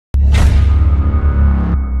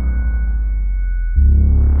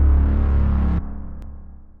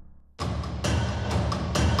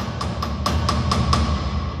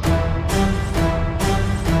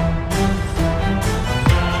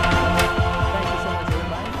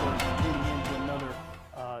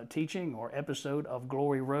teaching or episode of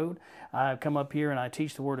Glory Road. I come up here and I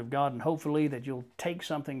teach the Word of God, and hopefully that you'll take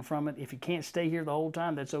something from it. If you can't stay here the whole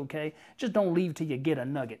time, that's okay. Just don't leave till you get a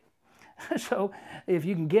nugget. So if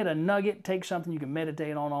you can get a nugget, take something you can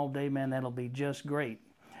meditate on all day, man, that'll be just great.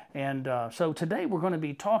 And so today we're going to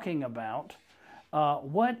be talking about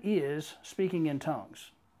what is speaking in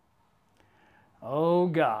tongues. Oh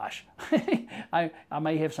gosh, I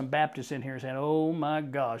may have some Baptists in here saying, oh my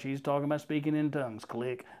gosh, he's talking about speaking in tongues.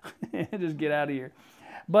 Click, just get out of here.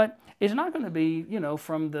 But it's not going to be, you know,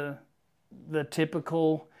 from the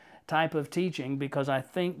typical type of teaching, because I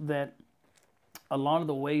think that a lot of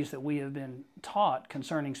the ways that we have been taught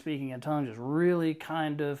concerning speaking in tongues is really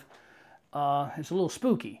kind of, it's a little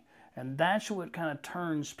spooky. And that's what kind of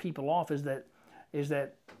turns people off, is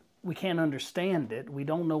that we can't understand it. We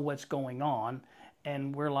don't know what's going on.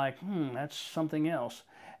 And we're like, that's something else.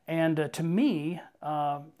 And to me,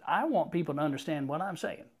 I want people to understand what I'm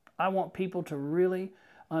saying. I want people to really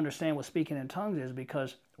understand what speaking in tongues is,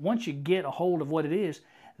 because once you get a hold of what it is,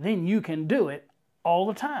 then you can do it all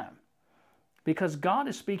the time. Because God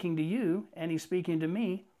is speaking to you and He's speaking to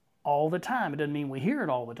me all the time. It doesn't mean we hear it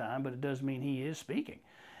all the time, but it does mean He is speaking.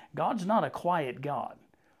 God's not a quiet God.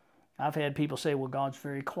 I've had people say, well, God's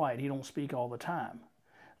very quiet. He don't speak all the time.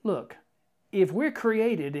 Look, if we're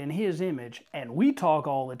created in His image and we talk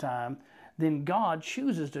all the time, then God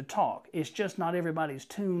chooses to talk. It's just not everybody's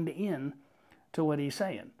tuned in to what He's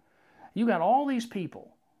saying. You got all these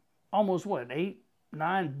people, almost what, 8,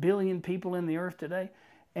 9 billion people in the earth today,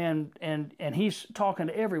 and He's talking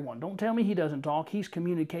to everyone. Don't tell me He doesn't talk. He's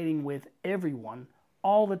communicating with everyone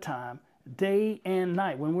all the time, day and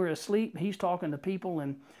night. When we're asleep, He's talking to people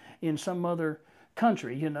in some other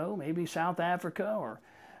country, you know, maybe South Africa or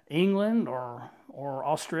England or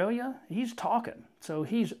Australia. He's talking. So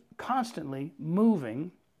He's constantly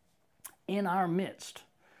moving in our midst.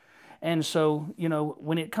 And so, you know,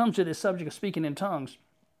 when it comes to this subject of speaking in tongues,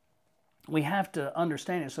 we have to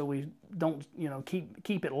understand it so we don't, you know,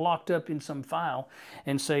 keep it locked up in some file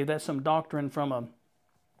and say that's some doctrine from a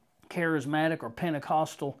charismatic or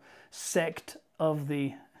Pentecostal sect of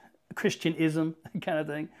the Christianism kind of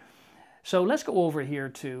thing. So let's go over here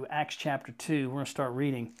to Acts chapter 2. We're going to start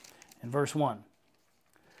reading in verse 1.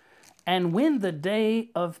 And when the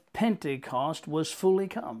day of Pentecost was fully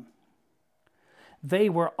come, they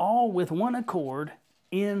were all with one accord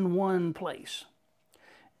in one place.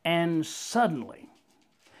 And suddenly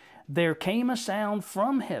there came a sound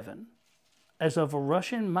from heaven as of a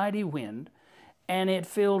rushing mighty wind, and it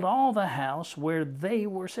filled all the house where they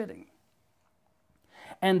were sitting.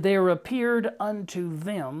 And there appeared unto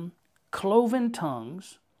them cloven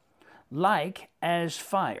tongues, like as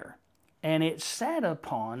fire, and it sat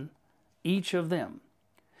upon each of them.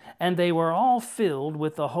 And they were all filled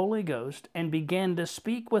with the Holy Ghost, and began to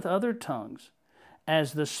speak with other tongues,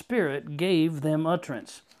 as the Spirit gave them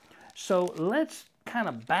utterance. So let's kind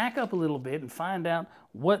of back up a little bit and find out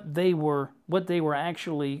what they were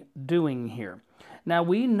actually doing here. Now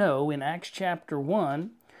we know in Acts chapter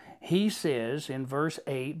 1, he says in verse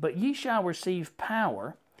 8, but ye shall receive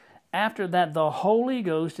power after that the Holy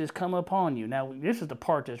Ghost is come upon you. Now, this is the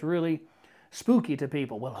part that's really spooky to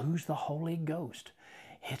people. Well, who's the Holy Ghost?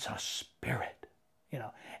 It's a spirit, you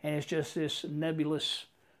know, and it's just this nebulous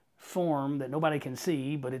form that nobody can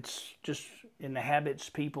see, but it's just inhabits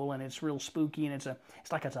people, and it's real spooky, and it's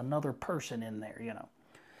like it's another person in there, you know.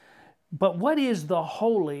 But what is the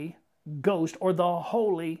Holy Ghost or the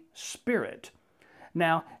Holy Spirit?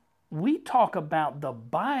 Now, we talk about the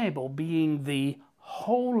Bible being the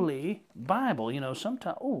Holy Bible. You know,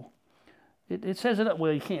 sometimes, it says it up.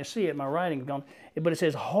 Well, you can't see it. My writing's gone. But it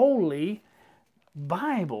says Holy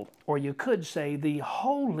Bible, or you could say the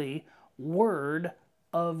Holy Word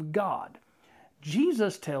of God.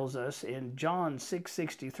 Jesus tells us in John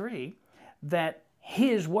 6:63 that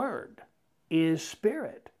His Word is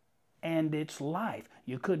Spirit and it's life.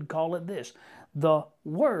 You could call it this. The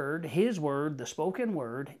Word, His Word, the spoken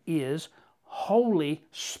Word, is Holy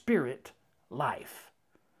Spirit life.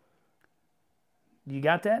 You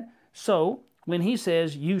got that? So, when He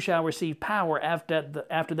says, you shall receive power after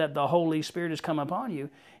that the Holy Spirit has come upon you,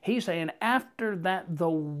 He's saying after that the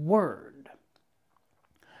Word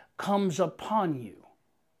comes upon you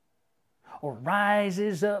or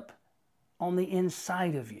rises up on the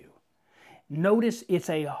inside of you. Notice it's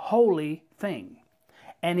a holy thing,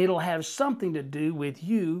 and it'll have something to do with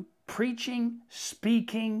you preaching,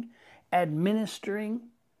 speaking, administering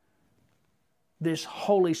this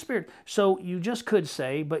Holy Spirit. So you just could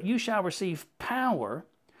say, but you shall receive power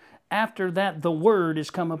after that the Word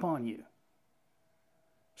is come upon you.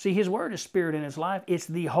 See, His Word is Spirit in His life. It's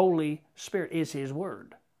the Holy Spirit. It's His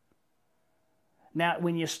Word. Now,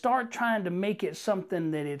 when you start trying to make it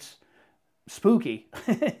something that it's spooky,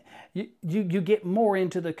 you get more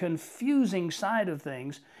into the confusing side of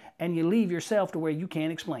things, and you leave yourself to where you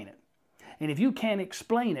can't explain it. And if you can't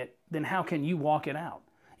explain it, then how can you walk it out?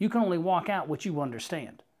 You can only walk out what you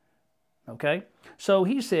understand. Okay? So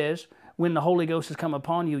he says, when the Holy Ghost has come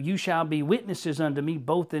upon you, you shall be witnesses unto me,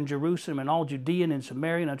 both in Jerusalem and all Judea and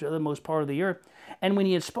Samaria and unto the uttermost part of the earth. And when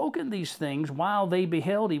he had spoken these things, while they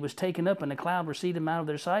beheld, he was taken up, and the cloud received him out of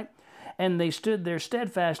their sight. And they stood there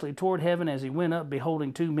steadfastly toward heaven as he went up,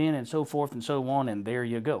 beholding two men, and so forth and so on. And there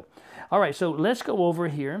you go. All right, so let's go over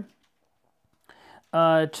here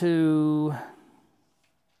to...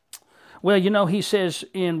 Well, you know, he says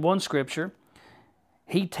in one scripture,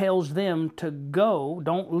 he tells them to go,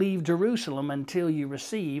 don't leave Jerusalem until you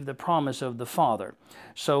receive the promise of the Father.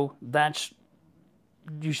 So that's,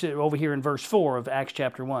 you see over here in verse 4 of Acts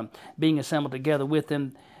chapter 1, being assembled together with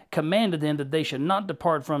them, commanded them that they should not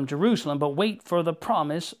depart from Jerusalem, but wait for the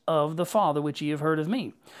promise of the Father, which ye have heard of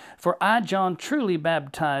me. For John truly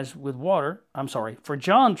baptized with water,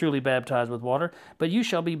 but you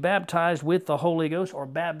shall be baptized with the Holy Ghost, or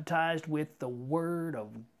baptized with the Word of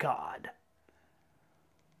God.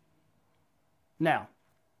 Now,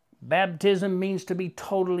 baptism means to be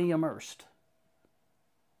totally immersed.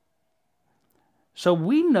 So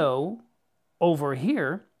we know over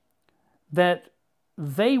here that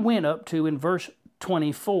they went up to, in verse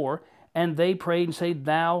 24, and they prayed and said,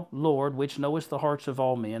 Thou, Lord, which knowest the hearts of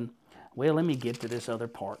all men. Well, let me get to this other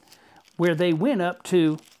part. Where they went up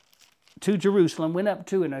to Jerusalem,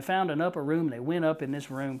 and they found an upper room. They went up in this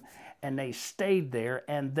room, and they stayed there,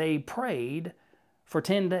 and they prayed for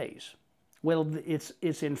 10 days. Well,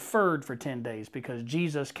 it's inferred for 10 days because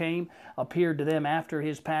Jesus came, appeared to them after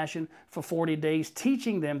his passion for 40 days,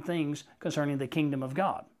 teaching them things concerning the kingdom of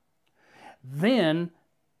God. Then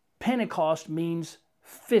Pentecost means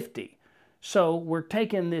 50. So we're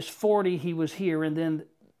taking this 40, he was here, and then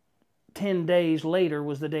 10 days later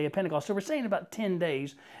was the day of Pentecost. So we're saying about 10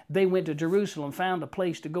 days, they went to Jerusalem, found a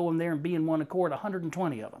place to go in there and be in one accord,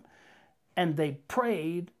 120 of them. And they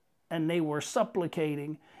prayed, and they were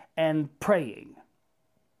supplicating and praying.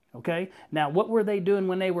 Okay? Now, what were they doing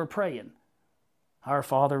when they were praying? Our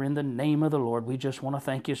Father, in the name of the Lord, we just want to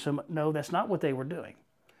thank you so much. No, that's not what they were doing.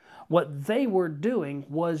 What they were doing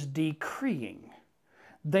was decreeing.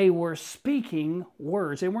 They were speaking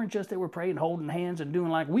words. They weren't just they were praying, holding hands, and doing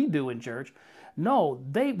like we do in church. No,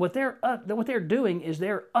 what they're doing is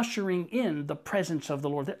they're ushering in the presence of the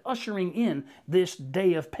Lord. They're ushering in this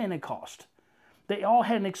day of Pentecost. They all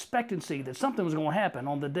had an expectancy that something was going to happen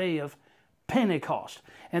on the day of Pentecost.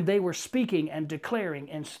 And they were speaking and declaring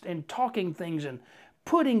and talking things and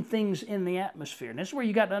putting things in the atmosphere. And this is where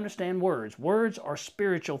you got to understand words. Words are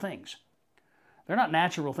spiritual things. They're not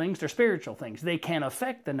natural things, they're spiritual things. They can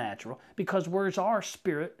affect the natural because words are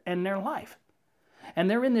spirit and their life. And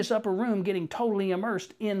they're in this upper room getting totally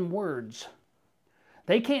immersed in words.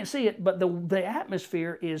 They can't see it, but the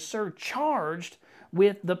atmosphere is surcharged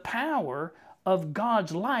with the power of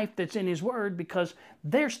God's life that's in His Word because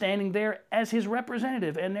they're standing there as His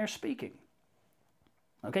representative and they're speaking.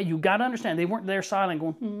 Okay, you got to understand, they weren't there silent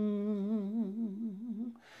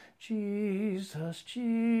going, Jesus,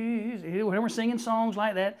 Jesus. When they were singing songs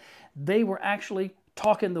like that, they were actually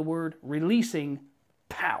talking the Word, releasing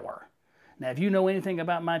power. Now, if you know anything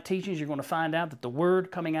about my teachings, you're going to find out that the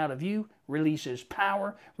Word coming out of you releases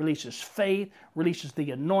power, releases faith, releases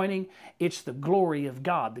the anointing. It's the glory of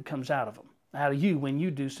God that comes out of them, out of you when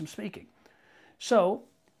you do some speaking. So,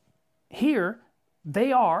 here,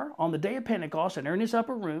 they are on the day of Pentecost, and they're in this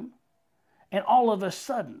upper room, and all of a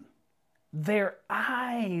sudden, their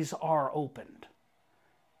eyes are opened.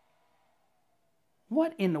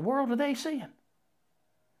 What in the world are they seeing?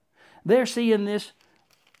 They're seeing this,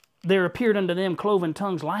 there appeared unto them cloven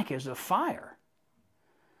tongues like as of fire,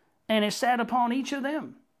 and it sat upon each of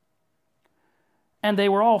them. And they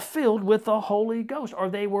were all filled with the Holy Ghost, or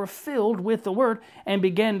they were filled with the Word, and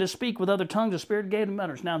began to speak with other tongues. The Spirit gave them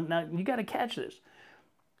utterance. Now you got to catch this.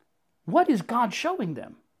 What is God showing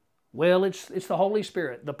them? Well, it's the Holy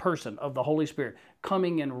Spirit, the person of the Holy Spirit,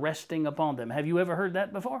 coming and resting upon them. Have you ever heard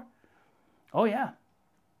that before? Oh, yeah.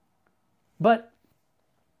 But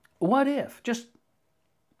what if? Just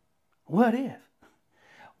what if?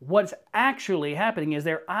 What's actually happening is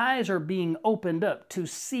their eyes are being opened up to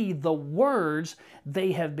see the words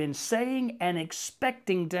they have been saying and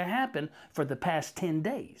expecting to happen for the past 10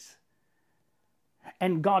 days.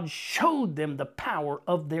 And God showed them the power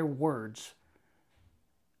of their words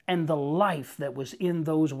and the life that was in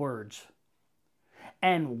those words.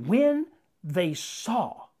 And when they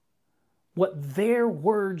saw what their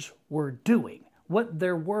words were doing, what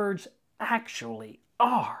their words actually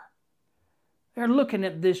are. They're looking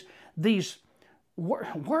at these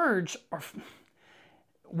words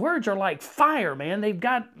are like fire, man. They've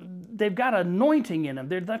got anointing in them.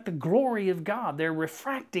 They're like the glory of God. They're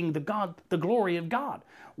refracting the glory of God.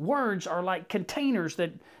 Words are like containers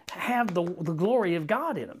that have the glory of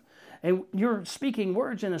God in them. And you're speaking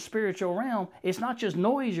words in a spiritual realm. It's not just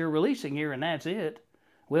noise you're releasing here and that's it.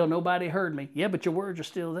 Well, nobody heard me. Yeah, but your words are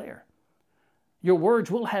still there. Your words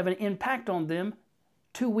will have an impact on them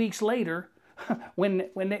 2 weeks later.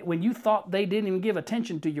 When you thought they didn't even give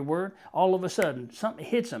attention to your word, all of a sudden something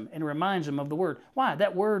hits them and reminds them of the word. Why?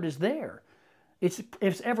 That word is there. It's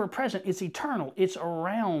ever present. It's eternal. It's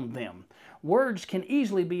around them. Words can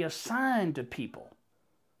easily be assigned to people.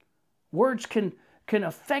 Words can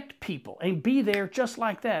affect people and be there just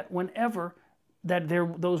like that whenever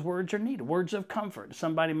those words are needed. Words of comfort.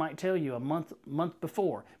 Somebody might tell you a month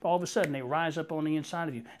before, but all of a sudden they rise up on the inside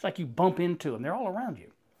of you. It's like you bump into them. They're all around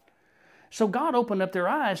you. So God opened up their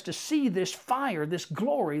eyes to see this fire, this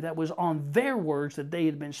glory that was on their words that they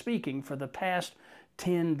had been speaking for the past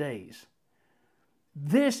 10 days.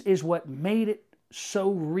 This is what made it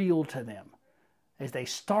so real to them, as they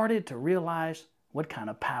started to realize what kind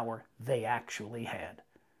of power they actually had.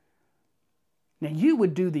 Now, you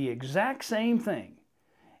would do the exact same thing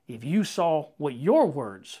if you saw what your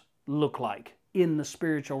words look like in the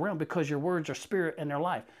spiritual realm, because your words are spirit and they're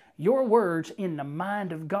life. Your words in the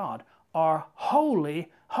mind of God are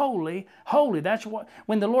holy, holy, holy. That's what,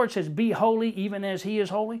 when the Lord says, be holy even as He is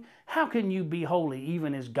holy, how can you be holy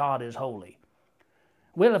even as God is holy?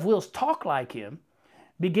 Well, if we'll talk like Him,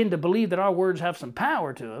 begin to believe that our words have some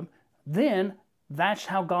power to them, then that's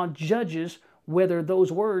how God judges whether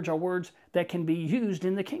those words are words that can be used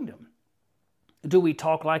in the kingdom. Do we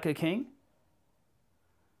talk like a king?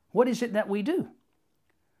 What is it that we do?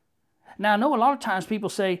 Now, I know a lot of times people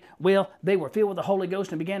say, well, they were filled with the Holy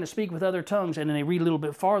Ghost and began to speak with other tongues, and then they read a little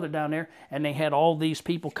bit farther down there, and they had all these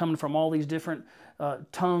people coming from all these different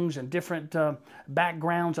tongues and different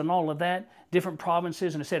backgrounds and all of that, different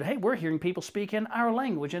provinces, and they said, hey, we're hearing people speak in our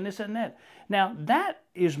language and this and that. Now, that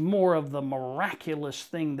is more of the miraculous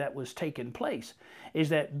thing that was taking place, is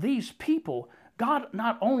that these people, God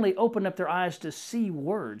not only opened up their eyes to see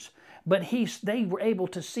words, but they were able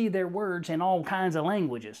to see their words in all kinds of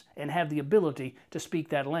languages and have the ability to speak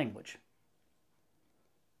that language.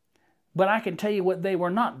 But I can tell you what they were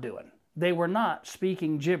not doing. They were not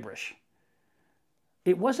speaking gibberish.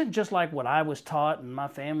 It wasn't just like what I was taught and my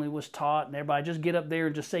family was taught and everybody just get up there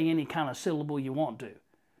and just say any kind of syllable you want to.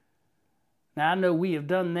 Now, I know we have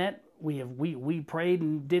done that. We prayed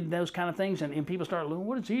and did those kind of things, and people started looking,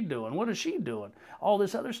 what is he doing? What is she doing? All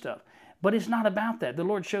this other stuff. But it's not about that. The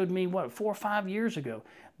Lord showed me, 4 or 5 years ago,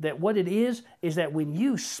 that what it is that when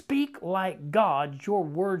you speak like God, your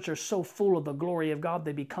words are so full of the glory of God,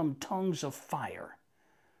 they become tongues of fire.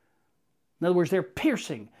 In other words, they're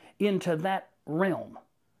piercing into that realm.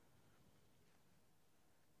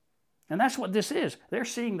 And that's what this is. They're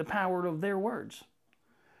seeing the power of their words.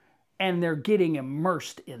 And they're getting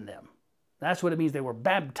immersed in them. That's what it means. They were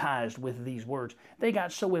baptized with these words. They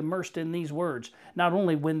got so immersed in these words, not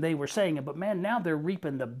only when they were saying it, but man, now they're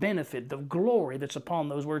reaping the benefit, the glory that's upon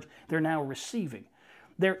those words. They're now receiving.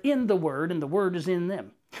 They're in the Word, and the Word is in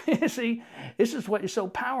them. See, this is what is so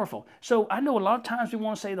powerful. So I know a lot of times we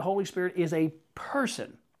want to say the Holy Spirit is a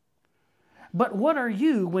person. But what are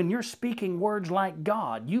you when you're speaking words like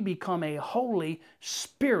God? You become a Holy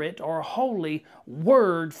Spirit or Holy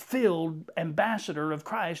Word-filled ambassador of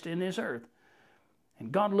Christ in this earth.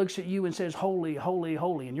 And God looks at you and says, holy, holy,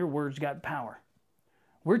 holy, and your words got power.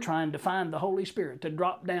 We're trying to find the Holy Spirit to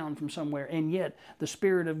drop down from somewhere, and yet the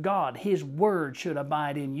Spirit of God, His Word should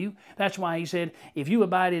abide in you. That's why He said, if you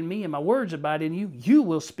abide in me and my words abide in you, you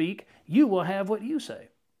will speak, you will have what you say.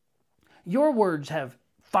 Your words have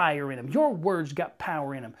fire in them. Your words got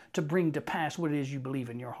power in them to bring to pass what it is you believe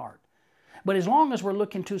in your heart. But as long as we're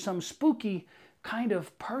looking to some spooky kind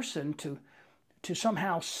of person to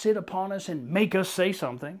somehow sit upon us and make us say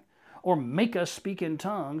something, or make us speak in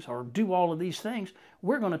tongues, or do all of these things,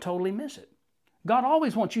 we're going to totally miss it. God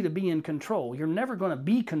always wants you to be in control. You're never going to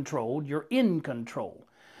be controlled. You're in control.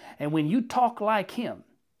 And when you talk like Him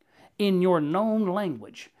in your known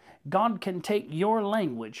language, God can take your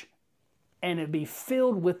language and it be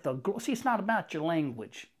filled with the glory. See, it's not about your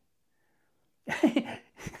language.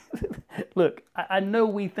 Look, I know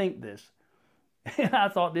we think this. And I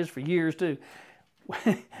thought this for years too.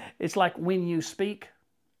 It's like when you speak,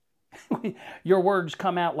 your words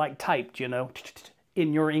come out like typed,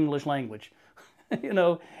 in your English language. You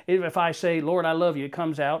know, if I say, Lord, I love you, it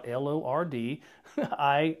comes out Lord,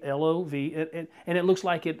 Ilov, and it looks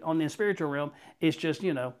like it on the spiritual realm, it's just,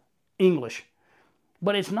 you know, English.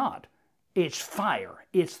 But it's not. It's fire.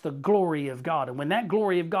 It's the glory of God. And when that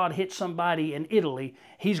glory of God hits somebody in Italy,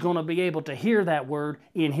 he's going to be able to hear that word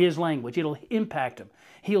in his language. It'll impact him.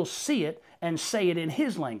 He'll see it and say it in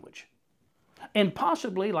his language. And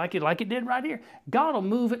possibly, like it did right here, God will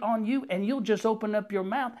move it on you and you'll just open up your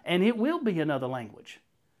mouth and it will be another language.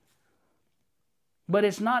 But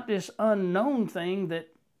it's not this unknown thing that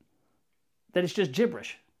it's just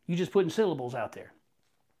gibberish. You're just putting syllables out there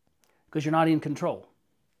because you're not in control.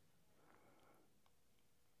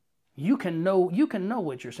 You can know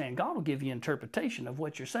what you're saying. God will give you interpretation of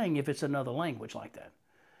what you're saying if it's another language like that.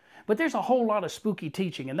 But there's a whole lot of spooky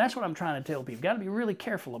teaching, and that's what I'm trying to tell people. You've got to be really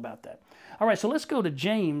careful about that. All right, so let's go to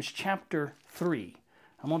James chapter 3.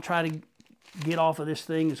 I'm going to try to get off of this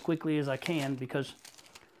thing as quickly as I can because,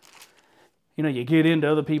 you know, you get into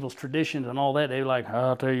other people's traditions and all that. They're like,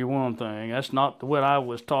 I'll tell you one thing. That's not what I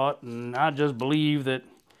was taught, and I just believe that.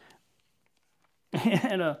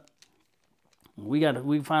 And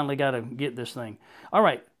we finally got to get this thing. All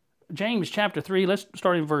right, James chapter 3, let's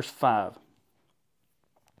start in verse 5.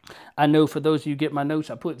 I know for those of you who get my notes,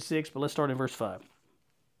 I put 6, but let's start in verse 5.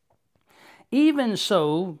 Even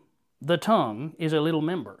so, the tongue is a little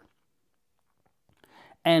member,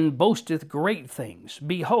 and boasteth great things.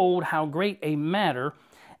 Behold, how great a matter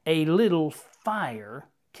a little fire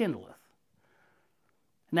kindleth.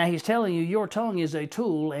 Now he's telling you your tongue is a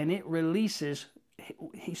tool, and it releases,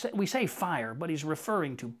 we say fire, but he's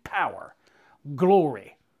referring to power,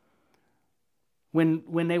 glory.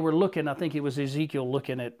 When they were looking, I think it was Ezekiel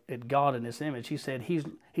looking at God in this image, he said he's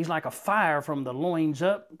like a fire from the loins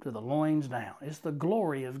up to the loins down. It's the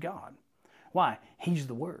glory of God. Why? He's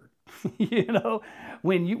the Word. You know,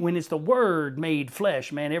 when it's the Word made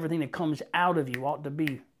flesh, man, everything that comes out of you ought to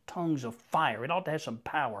be tongues of fire. It ought to have some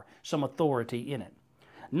power, some authority in it.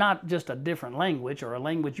 Not just a different language or a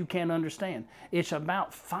language you can't understand. It's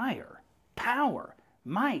about fire, power,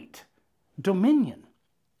 might, dominion.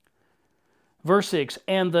 Verse 6,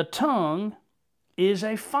 and the tongue is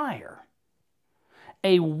a fire,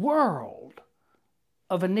 a world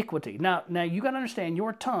of iniquity. Now you got to understand,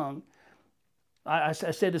 your tongue, I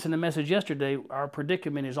said this in the message yesterday, our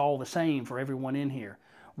predicament is all the same for everyone in here.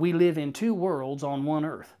 We live in two worlds on one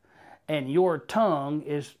earth, and your tongue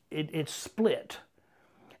it's split.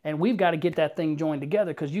 And we've got to get that thing joined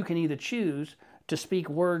together because you can either choose to speak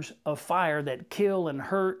words of fire that kill and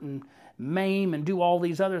hurt and maim and do all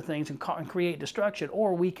these other things and create destruction,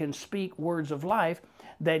 or we can speak words of life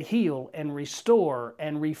that heal and restore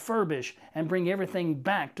and refurbish and bring everything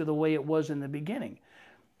back to the way it was in the beginning.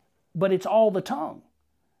 But it's all the tongue.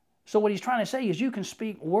 So what he's trying to say is you can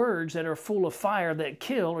speak words that are full of fire that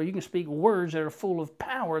kill, or you can speak words that are full of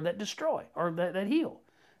power that destroy or that heal.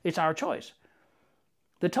 It's our choice.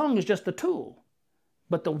 The tongue is just the tool.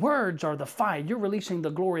 But the words are the fire. You're releasing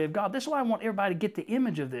the glory of God. This is why I want everybody to get the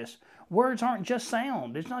image of this. Words aren't just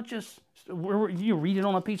sound. It's not just you read it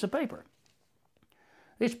on a piece of paper.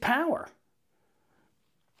 It's power.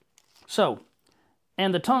 So,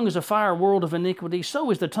 and the tongue is a fire, world of iniquity.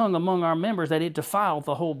 So is the tongue among our members, that it defileth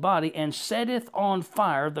the whole body, and setteth on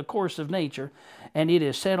fire the course of nature, and it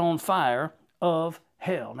is set on fire of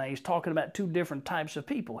hell. Now he's talking about two different types of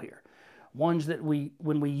people here. Ones that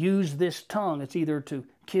when we use this tongue, it's either to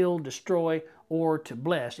kill, destroy, or to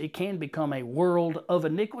bless. It can become a world of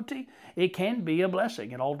iniquity. It can be a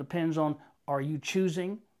blessing. It all depends on, are you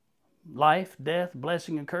choosing life, death,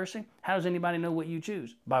 blessing, and cursing? How does anybody know what you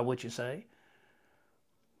choose? By what you say.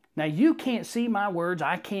 Now, you can't see my words.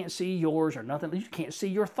 I can't see yours or nothing. You can't see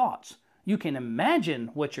your thoughts. You can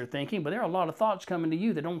imagine what you're thinking, but there are a lot of thoughts coming to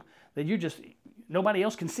you nobody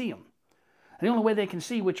else can see them. The only way they can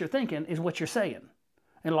see what you're thinking is what you're saying.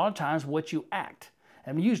 And a lot of times what you act.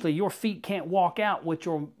 And usually your feet can't walk out what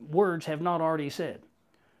your words have not already said.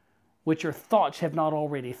 What your thoughts have not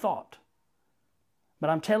already thought.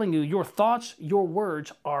 But I'm telling you, your thoughts, your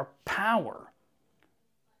words are power.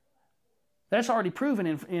 That's already proven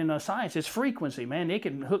in science. It's frequency, man. They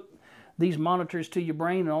can hook these monitors to your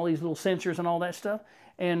brain and all these little sensors and all that stuff.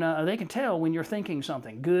 And they can tell when you're thinking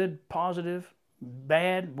something good, positive,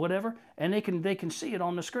 bad, whatever, and they can see it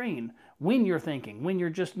on the screen when you're thinking, when you're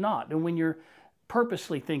just not, and when you're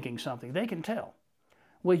purposely thinking something. They can tell.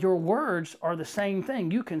 Well, your words are the same thing.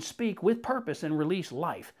 You can speak with purpose and release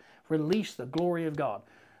life, release the glory of God.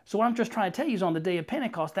 So what I'm just trying to tell you is on the day of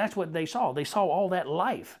Pentecost, that's what they saw. They saw all that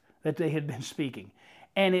life that they had been speaking,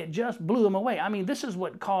 and it just blew them away. I mean, this is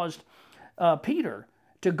what caused Peter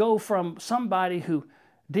to go from somebody who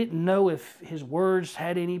didn't know if his words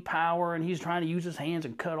had any power, and he's trying to use his hands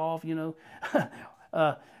and cut off,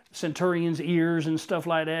 centurions' ears and stuff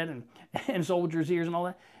like that, and soldiers' ears and all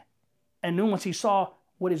that. And then once he saw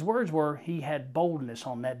what his words were, he had boldness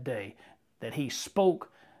on that day, that he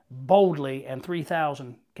spoke boldly, and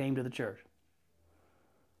 3,000 came to the church.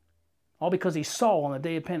 All because he saw on the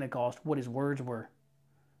day of Pentecost what his words were.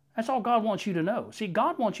 That's all God wants you to know. See,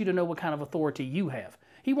 God wants you to know what kind of authority you have.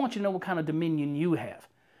 He wants you to know what kind of dominion you have.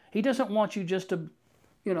 He doesn't want you just to,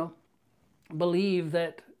 believe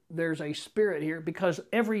that there's a spirit here, because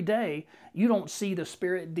every day you don't see the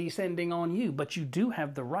Spirit descending on you, but you do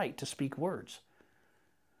have the right to speak words.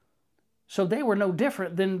 So they were no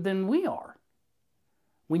different than we are.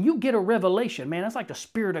 When you get a revelation, man, that's like the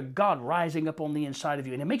Spirit of God rising up on the inside of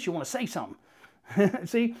you, and it makes you want to say something.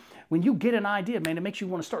 See, when you get an idea, man, it makes you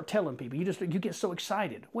want to start telling people. You get so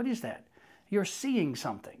excited. What is that? You're seeing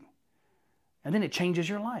something, and then it changes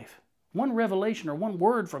your life. One revelation or one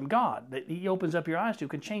word from God that He opens up your eyes to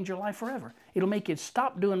can change your life forever. It'll make you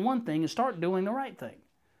stop doing one thing and start doing the right thing.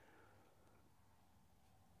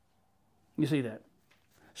 You see that?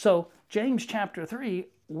 So, James chapter 3,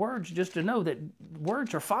 words, just to know that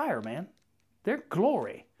words are fire, man. They're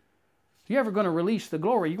glory. If you're ever going to release the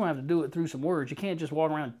glory, you're going to have to do it through some words. You can't just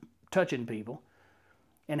walk around touching people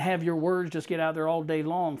and have your words just get out there all day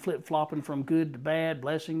long, flip-flopping from good to bad,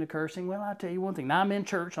 blessing to cursing. Well, I'll tell you one thing. Now I'm in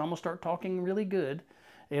church, so I'm going to start talking really good.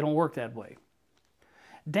 It don't work that way.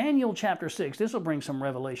 Daniel chapter 6, this will bring some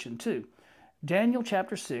revelation too. Daniel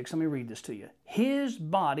chapter 6, let me read this to you. His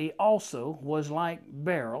body also was like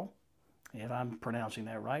beryl, if I'm pronouncing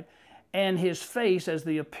that right, and his face as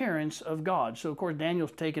the appearance of God. So, of course,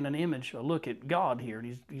 Daniel's taking an image, a look at God here,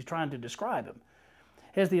 and he's trying to describe Him.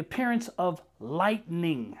 Has the appearance of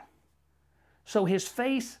lightning. So his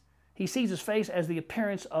face, he sees his face as the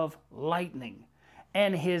appearance of lightning,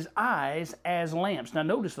 and his eyes as lamps. Now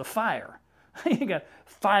notice the fire. He got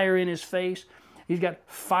fire in his face. He's got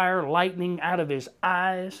fire lightning out of his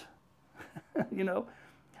eyes.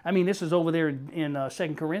 This is over there in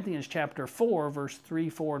 2 Corinthians chapter 4, verse 3,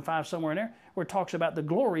 4, and 5, somewhere in there, where it talks about the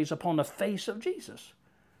glories upon the face of Jesus.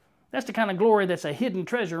 That's the kind of glory that's a hidden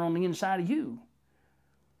treasure on the inside of you.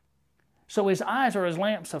 So his eyes are as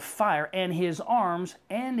lamps of fire, and his arms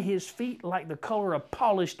and his feet like the color of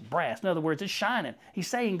polished brass. In other words, it's shining. He's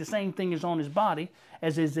saying the same thing is on his body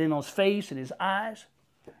as is in his face and his eyes.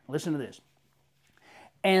 Listen to this.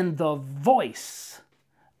 And the voice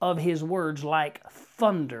of his words like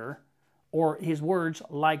thunder, or his words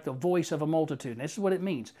like the voice of a multitude. And this is what it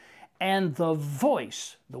means. And the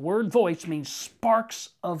word voice means sparks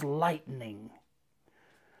of lightning.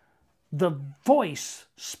 The voice,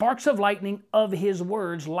 sparks of lightning of his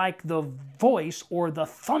words, like the voice or the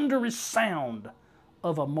thunderous sound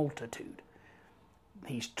of a multitude.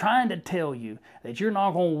 He's trying to tell you that you're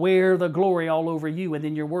not going to wear the glory all over you and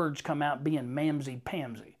then your words come out being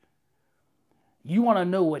mamsy-pamsy. You want to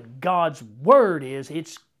know what God's word is.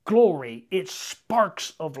 It's glory. It's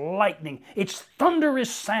sparks of lightning. It's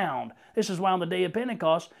thunderous sound. This is why on the day of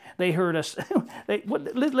Pentecost, they heard us.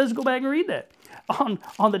 Let's go back and read that.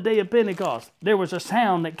 On the day of Pentecost, there was a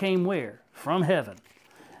sound that came where? From heaven.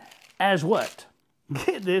 As what?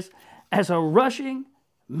 Get this. As a rushing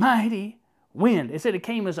mighty wind. It said it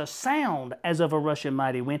came as a sound as of a rushing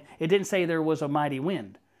mighty wind. It didn't say there was a mighty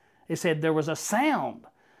wind. It said there was a sound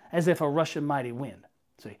as if a rushing mighty wind.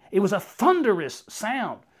 See, it was a thunderous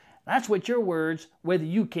sound. That's what your words, whether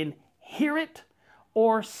you can hear it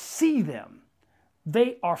or see them,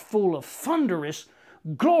 they are full of thunderous,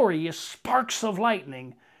 glorious sparks of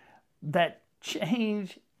lightning that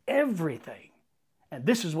change everything. And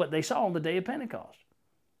this is what they saw on the day of Pentecost.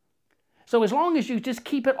 So as long as you just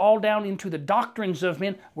keep it all down into the doctrines of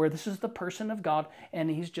men, where this is the person of God, and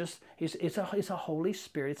it's a Holy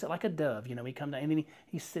Spirit. It's like a dove, he comes down and then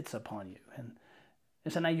he sits upon you.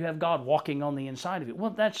 And so now you have God walking on the inside of you.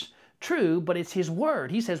 Well, that's true, but it's His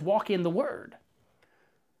Word. He says, walk in the Word.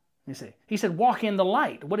 You see, He said, walk in the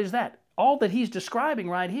light. What is that? All that He's describing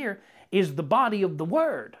right here is the body of the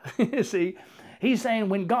Word. You see, He's saying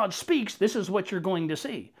when God speaks, this is what you're going to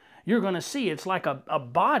see. You're going to see it's like a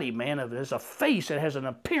body, man. There's a face. It has an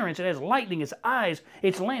appearance. It has lightning. It's eyes.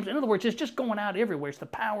 It's lamps. In other words, it's just going out everywhere. It's the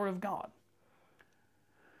power of God.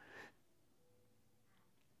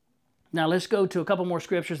 Now let's go to a couple more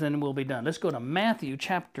scriptures and then we'll be done. Let's go to Matthew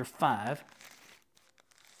chapter 5,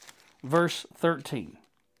 verse 13.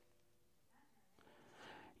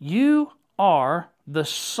 You are the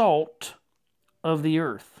salt of the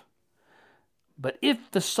earth. But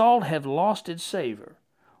if the salt have lost its savor,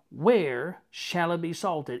 where shall it be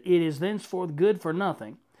salted? It is thenceforth good for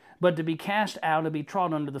nothing, but to be cast out and be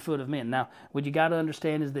trodden under the foot of men. Now, what you got to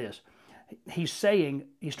understand is this. He's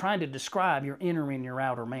trying to describe your inner and your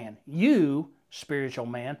outer man. You, spiritual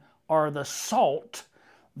man, are the salt,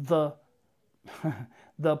 the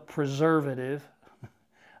preservative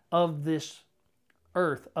of this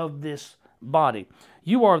earth, of this body.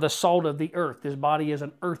 You are the salt of the earth. This body is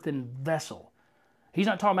an earthen vessel. He's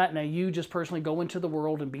not talking about now you just personally go into the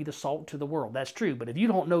world and be the salt to the world. That's true. But if you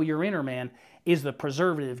don't know your inner man is the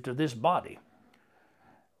preservative to this body,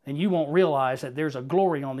 then you won't realize that there's a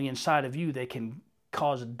glory on the inside of you that can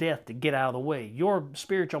cause death to get out of the way. Your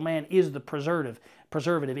spiritual man is the preservative.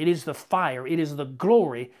 It is the fire. It is the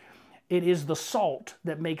glory. It is the salt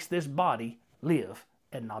that makes this body live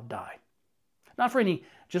and not die. Not for any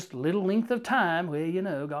just little length of time. Well, you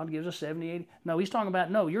know, God gives us 70, 80. No, he's talking about,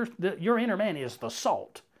 no, your inner man is the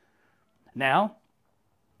salt. Now,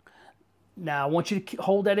 I want you to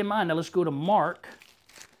hold that in mind. Now let's go to Mark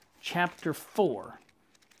chapter 4.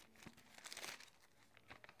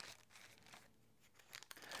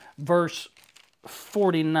 Verse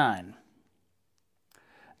 49.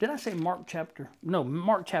 Did I say Mark chapter? No,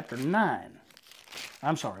 Mark chapter 9.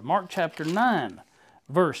 I'm sorry, Mark chapter 9,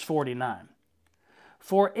 verse 49.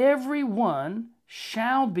 For everyone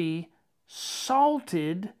shall be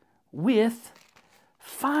salted with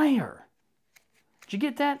fire. Did you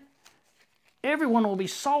get that? Everyone will be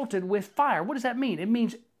salted with fire. What does that mean? It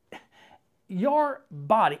means your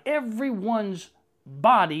body, everyone's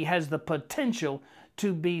body has the potential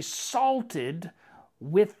to be salted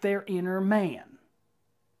with their inner man.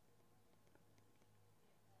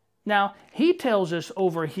 Now, he tells us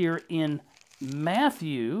over here in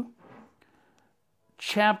Matthew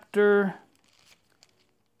chapter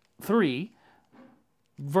 3,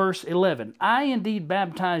 verse 11. I indeed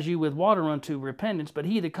baptize you with water unto repentance, but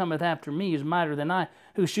he that cometh after me is mightier than I,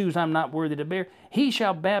 whose shoes I'm not worthy to bear. He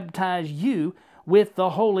shall baptize you with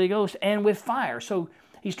the Holy Ghost and with fire. So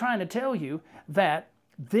he's trying to tell you that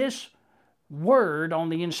this word on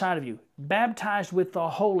the inside of you, baptized with the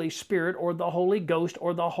Holy Spirit or the Holy Ghost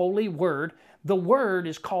or the Holy Word, the Word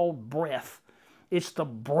is called breath. It's the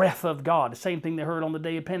breath of God. The same thing they heard on the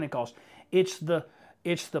day of Pentecost. It's the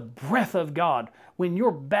breath of God. When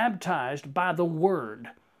you're baptized by the Word,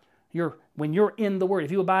 when you're in the Word,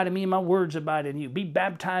 if you abide in me, my words abide in you. Be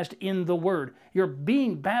baptized in the Word. You're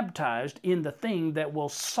being baptized in the thing that will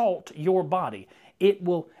salt your body. It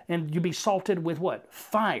will, and you'll be salted with what?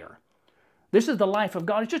 Fire. This is the life of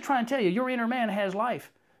God. It's just trying to tell you, your inner man has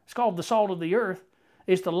life. It's called the salt of the earth.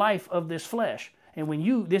 It's the life of this flesh. And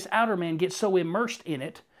when this outer man gets so immersed in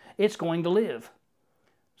it, it's going to live.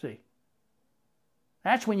 See?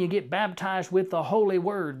 That's when you get baptized with the Holy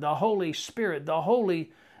Word, the Holy Spirit, the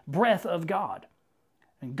Holy breath of God.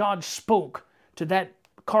 And God spoke to that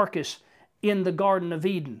carcass in the Garden of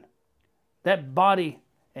Eden, that body,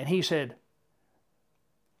 and he said,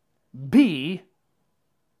 be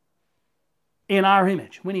in our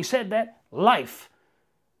image. When he said that, life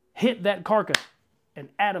hit that carcass, and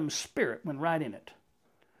Adam's spirit went right in it.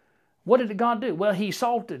 What did God do? Well, he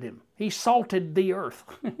salted him. He salted the earth.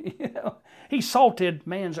 He salted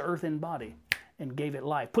man's earthen body and gave it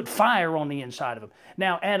life. Put fire on the inside of him.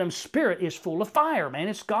 Now, Adam's spirit is full of fire, man.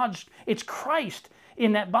 It's Christ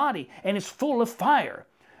in that body, and it's full of fire.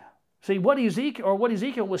 See, what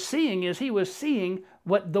Ezekiel was seeing is he was seeing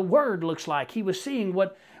what the Word looks like. He was seeing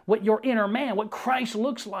what your inner man, what Christ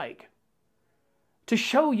looks like, to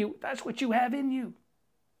show you that's what you have in you.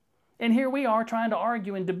 And here we are trying to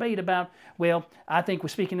argue and debate about, well, I think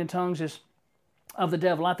speaking in tongues is of the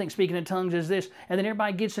devil. I think speaking in tongues is this. And then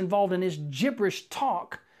everybody gets involved in this gibberish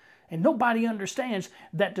talk, and nobody understands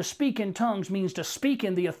that to speak in tongues means to speak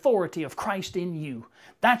in the authority of Christ in you.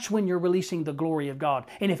 That's when you're releasing the glory of God.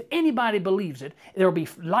 And if anybody believes it, there will be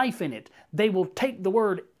life in it. They will take the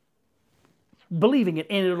word, believing it,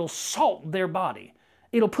 and it'll salt their body.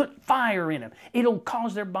 It'll put fire in them. It'll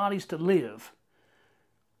cause their bodies to live.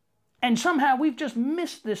 And somehow we've just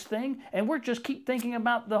missed this thing, and we're just keep thinking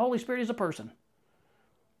about the Holy Spirit as a person.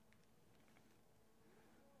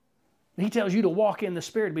 He tells you to walk in the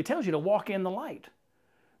Spirit, but he tells you to walk in the light.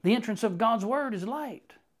 The entrance of God's Word is light.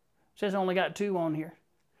 It says I only got 2 on here.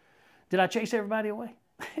 Did I chase everybody away?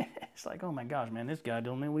 It's like, oh my gosh, man, this guy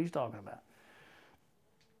don't know what he's talking about.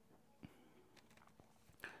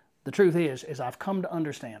 The truth is I've come to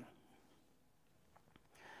understand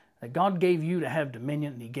that God gave you to have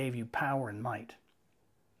dominion, and he gave you power and might.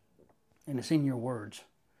 And it's in your words.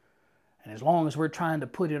 And as long as we're trying to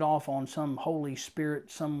put it off on some Holy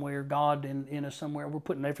Spirit somewhere, God in us somewhere, we're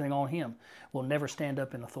putting everything on him. We'll never stand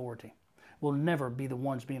up in authority. We'll never be the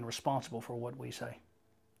ones being responsible for what we say.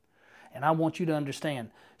 And I want you to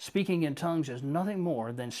understand, speaking in tongues is nothing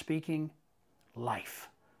more than speaking life.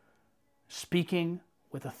 Speaking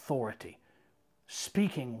with authority.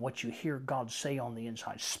 Speaking what you hear God say on the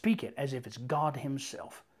inside. Speak it as if it's God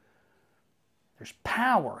himself. There's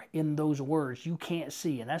power in those words you can't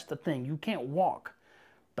see. And that's the thing. You can't walk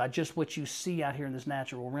by just what you see out here in this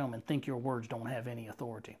natural realm and think your words don't have any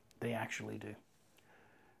authority. They actually do.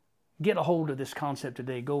 Get a hold of this concept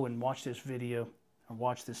today. Go and watch this video or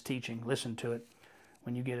watch this teaching. Listen to it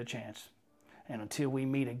when you get a chance. And until we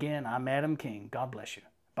meet again, I'm Adam King. God bless you.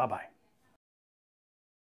 Bye-bye.